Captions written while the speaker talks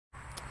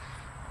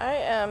I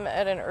am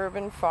at an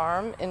urban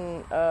farm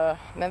in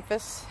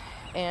Memphis,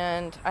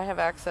 and I have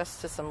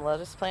access to some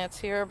lettuce plants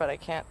here, but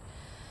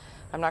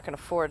I'm not going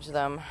to forage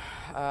them.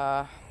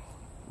 I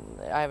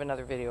have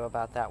another video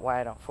about that, why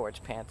I don't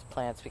forage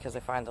plants, because I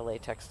find the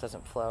latex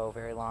doesn't flow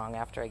very long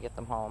after I get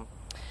them home.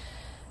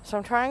 So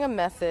I'm trying a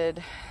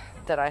method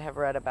that I have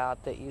read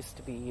about that used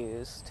to be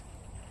used.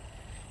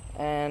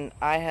 And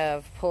I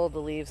have pulled the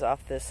leaves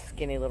off this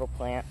skinny little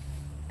plant,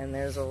 and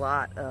there's a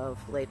lot of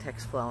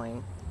latex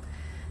flowing.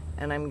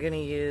 And I'm going to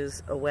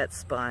use a wet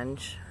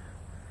sponge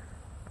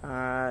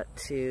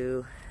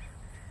to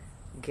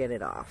get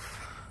it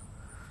off.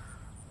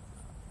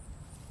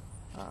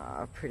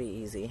 Pretty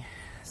easy.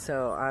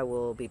 So I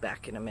will be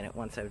back in a minute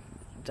once I've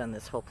done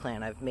this whole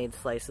plant. I've made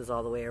slices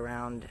all the way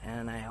around,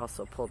 and I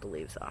also pulled the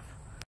leaves off.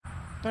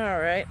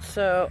 Alright,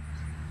 so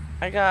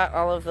I got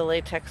all of the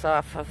latex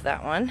off of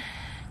that one.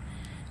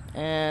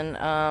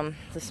 And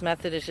this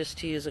method is just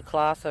to use a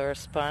cloth or a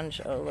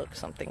sponge. Oh, look,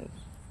 something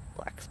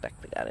black speck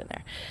we got in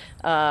there.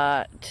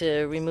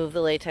 To remove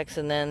the latex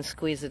and then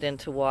squeeze it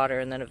into water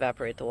and then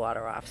evaporate the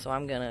water off. So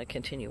I'm going to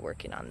continue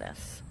working on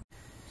this.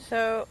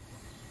 So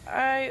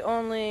I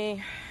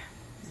only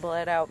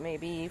bled out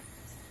maybe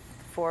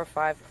 4 or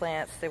 5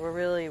 plants. They were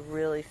really,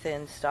 really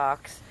thin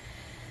stalks,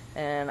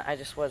 and I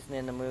just wasn't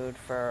in the mood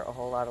for a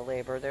whole lot of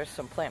labor. There's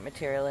some plant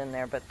material in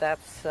there, but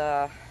that's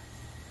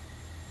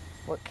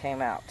what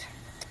came out.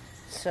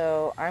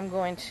 So I'm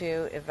going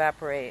to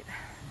evaporate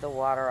the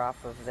water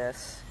off of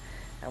this,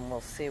 and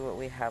we'll see what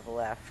we have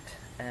left.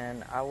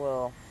 And I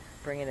will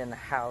bring it in the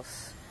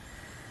house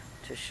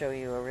to show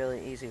you a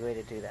really easy way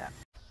to do that.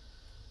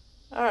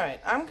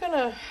 Alright, I'm going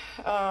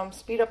to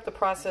speed up the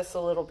process a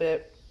little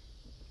bit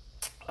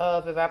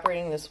of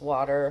evaporating this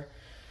water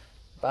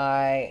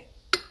by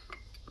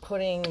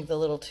putting the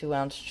little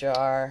 2-ounce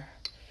jar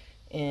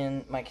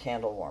in my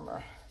candle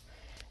warmer.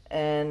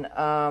 And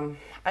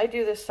I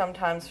do this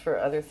sometimes for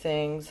other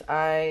things.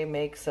 I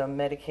make some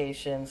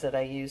medications that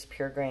I use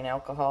pure grain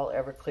alcohol,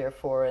 Everclear,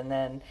 for, and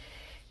then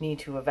need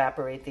to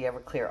evaporate the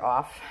Everclear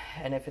off.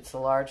 And if it's a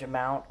large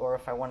amount, or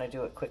if I want to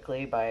do it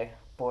quickly by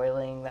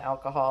boiling the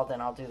alcohol, then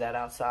I'll do that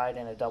outside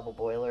in a double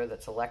boiler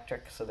that's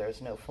electric, so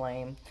there's no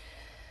flame.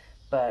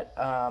 But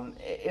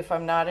if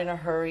I'm not in a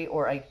hurry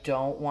or I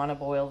don't want to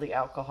boil the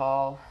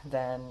alcohol,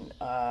 then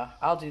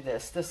I'll do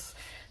this.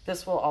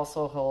 This will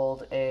also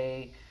hold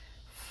a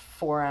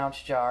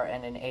 4-ounce jar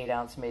and an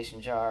 8-ounce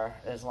mason jar,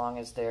 as long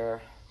as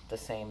they're the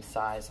same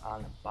size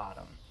on the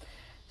bottom.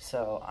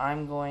 So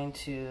I'm going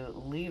to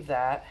leave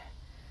that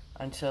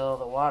until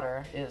the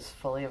water is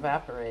fully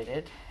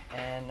evaporated,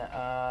 and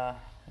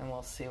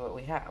we'll see what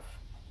we have.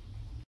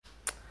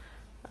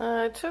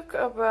 It took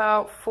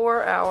about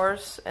 4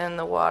 hours, and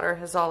the water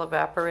has all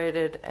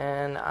evaporated,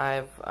 and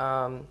I've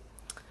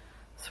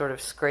sort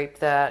of scraped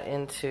that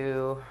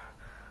into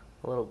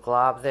a little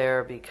glob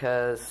there,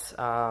 because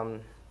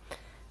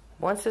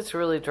once it's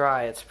really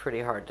dry, it's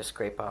pretty hard to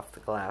scrape off the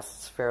glass.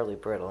 It's fairly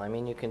brittle. I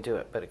mean, you can do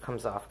it, but it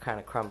comes off kind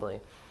of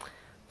crumbly.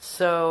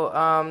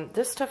 So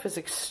this stuff is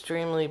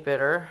extremely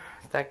bitter.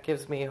 That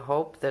gives me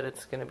hope that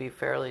it's going to be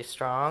fairly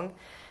strong.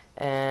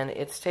 And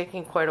it's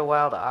taking quite a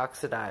while to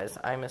oxidize.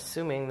 I'm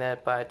assuming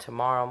that by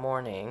tomorrow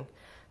morning,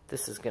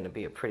 this is going to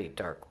be a pretty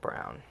dark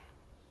brown.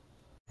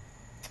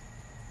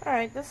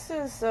 Alright, this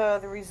is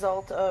the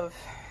result of,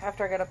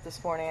 after I got up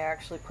this morning, I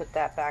actually put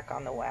that back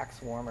on the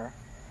wax warmer.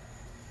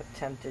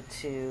 Attempted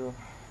to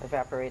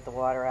evaporate the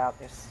water out.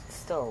 There's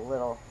still a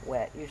little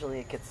wet. Usually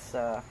it gets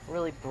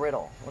really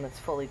brittle when it's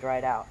fully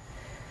dried out.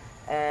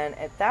 And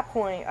at that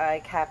point, I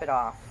cap it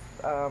off.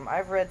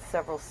 I've read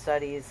several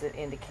studies that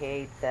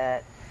indicate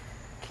that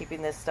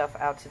keeping this stuff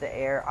out to the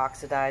air,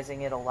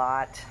 oxidizing it a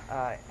lot,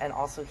 and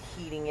also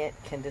heating it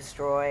can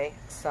destroy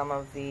some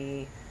of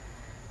the,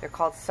 they're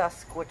called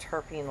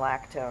sesquiterpene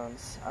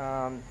lactones,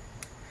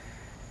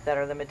 that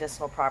are the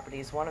medicinal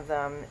properties. One of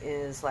them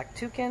is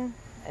lactucin,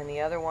 and the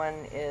other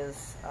one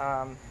is,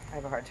 I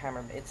have a hard time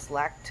remembering, it's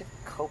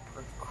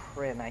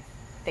lactucarium, I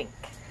think.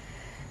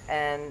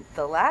 And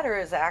the latter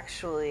is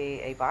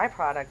actually a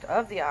byproduct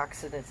of the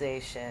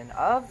oxidization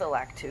of the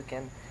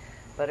lactucin,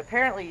 but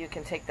apparently you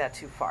can take that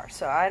too far.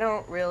 So I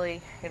don't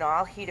really,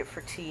 I'll heat it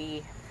for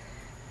tea,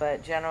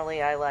 but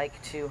generally I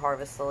like to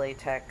harvest the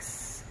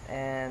latex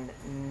and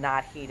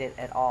not heat it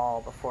at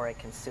all before I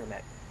consume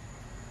it.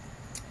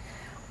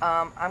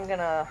 I'm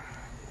gonna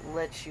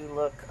let you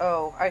look.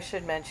 Oh, I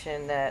should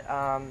mention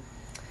that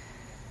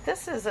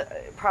this is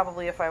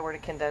probably, if I were to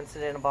condense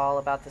it in a ball,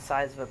 about the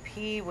size of a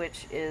pea,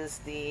 which is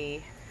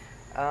the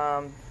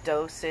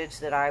dosage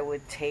that I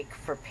would take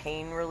for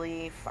pain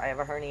relief. I have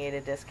a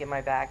herniated disc in my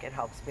back. It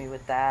helps me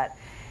with that.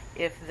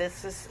 If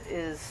this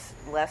is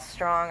less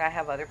strong, I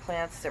have other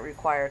plants that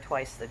require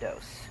twice the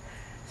dose.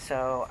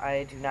 So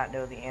I do not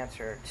know the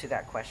answer to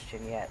that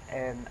question yet.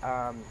 And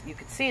you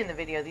could see in the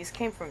video, these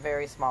came from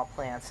very small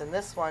plants, and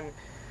this one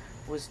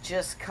was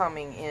just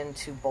coming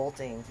into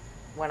bolting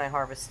when I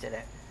harvested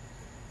it,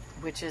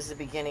 which is the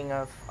beginning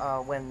of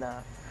when the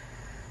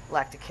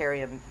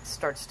lactucarium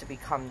starts to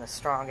become the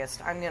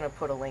strongest. I'm going to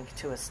put a link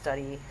to a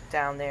study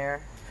down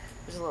there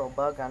There's a little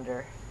bug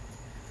under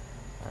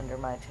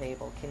my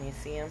table. Can you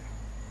see him?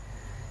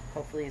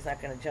 Hopefully he's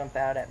not going to jump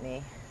out at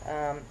me.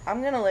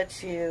 I'm going to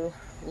let you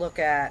look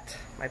at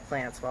my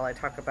plants while I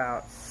talk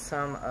about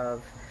some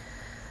of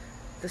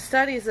the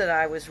studies that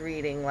I was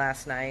reading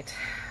last night.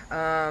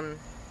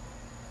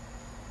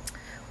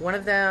 One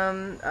of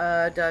them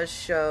does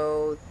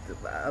show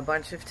a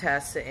bunch of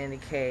tests that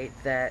indicate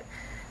that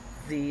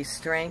the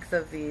strength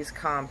of these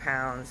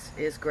compounds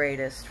is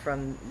greatest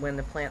from when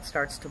the plant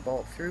starts to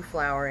bolt through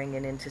flowering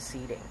and into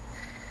seeding.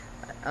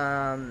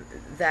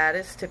 That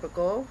is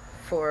typical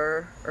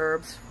for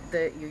herbs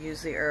that you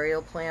use the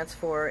aerial plants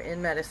for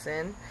in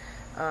medicine.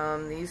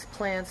 These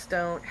plants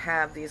don't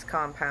have these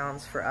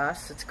compounds for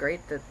us. It's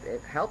great that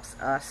it helps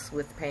us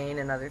with pain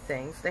and other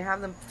things. They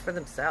have them for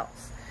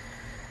themselves.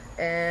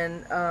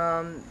 And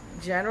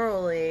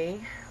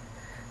generally,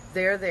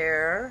 they're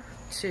there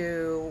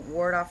to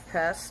ward off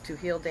pests, to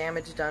heal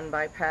damage done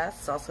by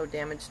pests, also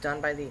damage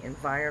done by the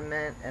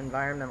environment,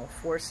 environmental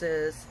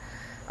forces.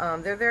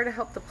 They're there to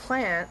help the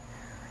plant,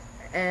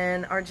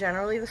 and are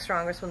generally the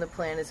strongest when the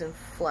plant is in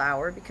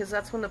flower, because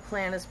that's when the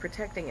plant is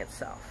protecting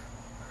itself.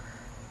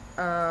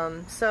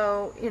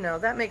 So, you know,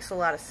 that makes a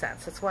lot of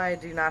sense. That's why I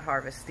do not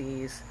harvest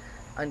these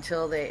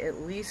until they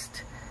at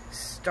least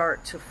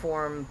start to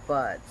form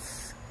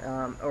buds,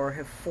 or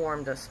have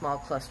formed a small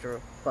cluster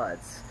of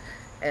buds.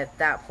 At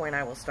that point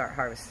I will start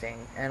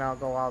harvesting, and I'll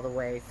go all the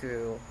way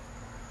through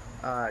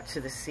to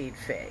the seed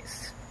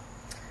phase.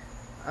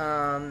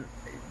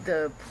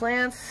 The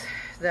plants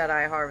that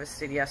I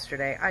harvested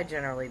yesterday, I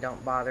generally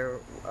don't bother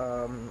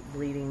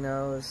bleeding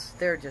those.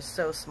 They're just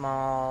so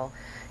small.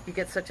 You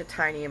get such a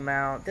tiny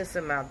amount. This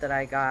amount that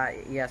I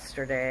got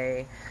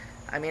yesterday,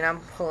 I mean, I'm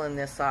pulling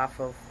this off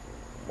of,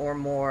 or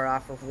more,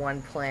 off of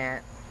one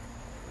plant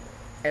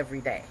every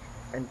day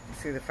and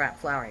through the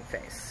flowering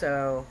phase.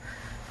 So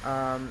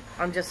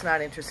I'm just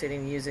not interested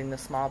in using the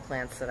small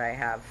plants that I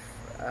have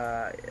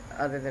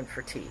other than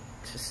for tea.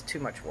 It's just too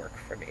much work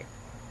for me.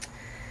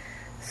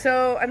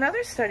 So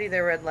another study that I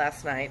read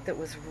last night that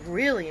was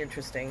really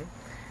interesting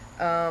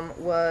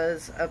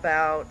was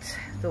about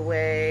the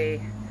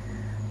way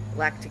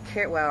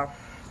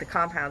the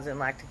compounds in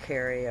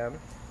lactucarium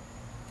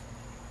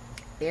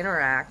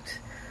interact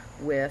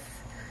with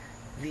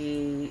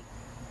the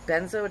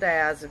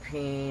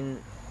benzodiazepine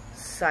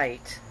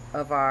site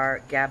of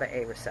our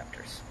GABA-A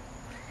receptors.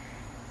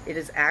 It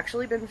has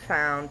actually been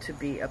found to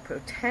be a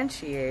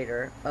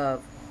potentiator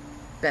of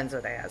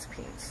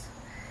benzodiazepines.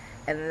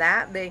 And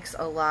that makes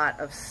a lot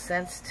of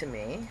sense to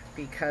me,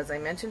 because I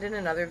mentioned in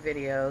another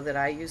video that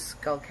I use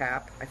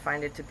skullcap. I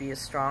find it to be a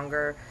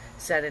stronger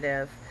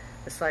sedative,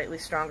 a slightly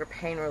stronger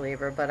pain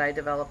reliever, but I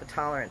develop a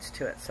tolerance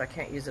to it, so I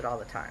can't use it all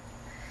the time.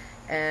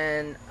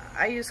 And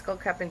I use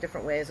skullcap in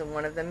different ways, and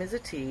one of them is a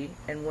tea.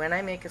 And when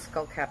I make a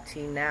skullcap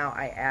tea now,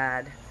 I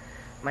add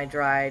my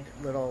dried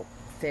little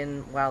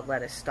thin wild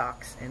lettuce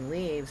stalks and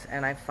leaves,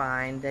 and I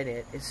find that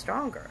it is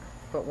stronger.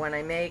 But when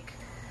I make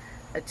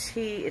a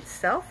tea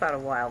itself out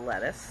of wild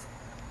lettuce,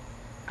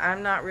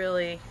 I'm not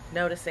really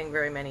noticing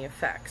very many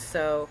effects.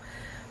 So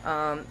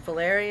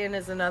valerian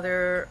is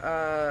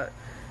another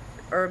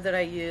herb that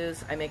I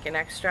use. I make an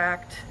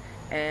extract,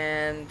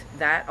 and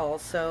that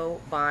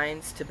also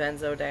binds to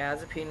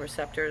benzodiazepine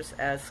receptors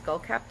as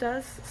skullcap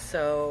does.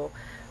 So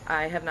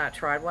I have not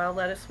tried wild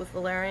lettuce with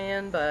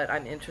valerian, but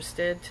I'm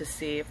interested to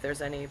see if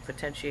there's any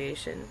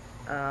potentiation.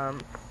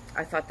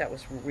 I thought that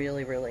was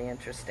really, really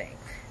interesting,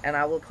 and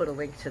I will put a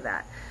link to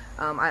that.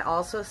 I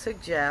also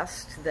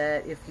suggest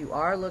that if you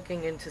are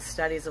looking into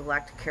studies of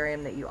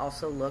lactucarium, that you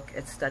also look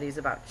at studies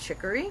about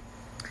chicory,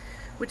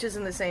 which is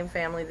in the same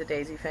family, the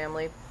daisy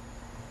family,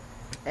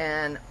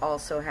 and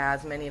also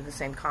has many of the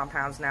same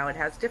compounds. Now it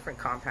has different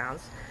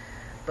compounds,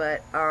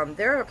 but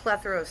there are a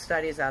plethora of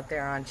studies out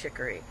there on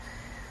chicory.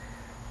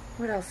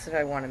 What else did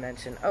I want to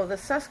mention? Oh, the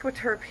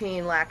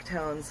sesquiterpene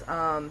lactones.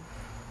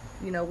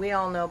 You know, we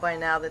all know by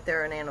now that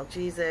they're an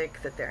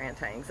analgesic, that they're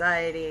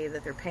anti-anxiety,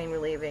 that they're pain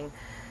relieving.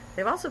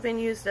 They've also been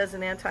used as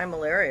an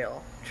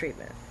anti-malarial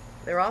treatment.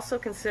 They're also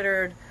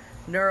considered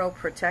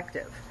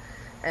neuroprotective.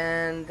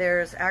 And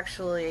there's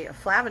actually a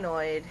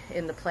flavonoid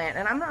in the plant,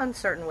 and I'm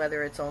uncertain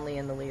whether it's only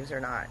in the leaves or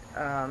not.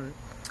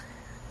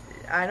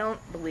 I don't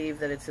believe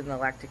that it's in the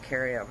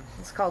lactucarium.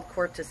 It's called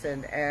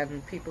corticin,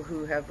 and people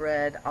who have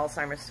read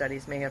Alzheimer's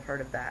studies may have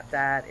heard of that.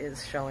 That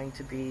is showing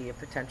to be a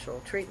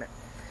potential treatment.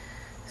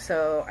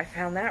 So I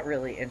found that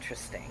really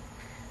interesting.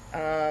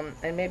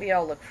 And maybe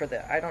I'll look for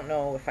I don't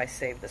know if I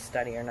saved the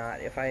study or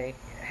not. If I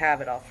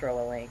have it, I'll throw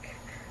a link.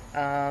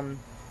 What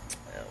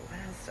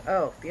else?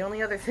 Oh, the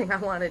only other thing I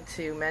wanted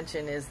to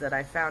mention is that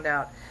I found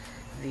out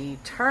the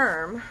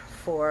term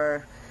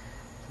for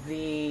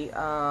the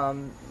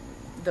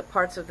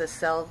parts of the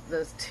cell,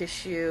 the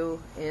tissue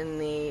in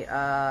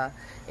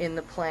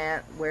the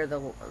plant where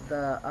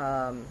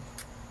the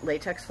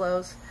latex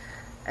flows,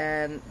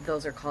 and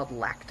those are called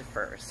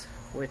lactifers,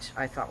 which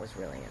I thought was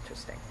really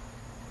interesting.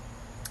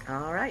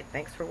 All right,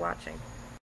 thanks for watching.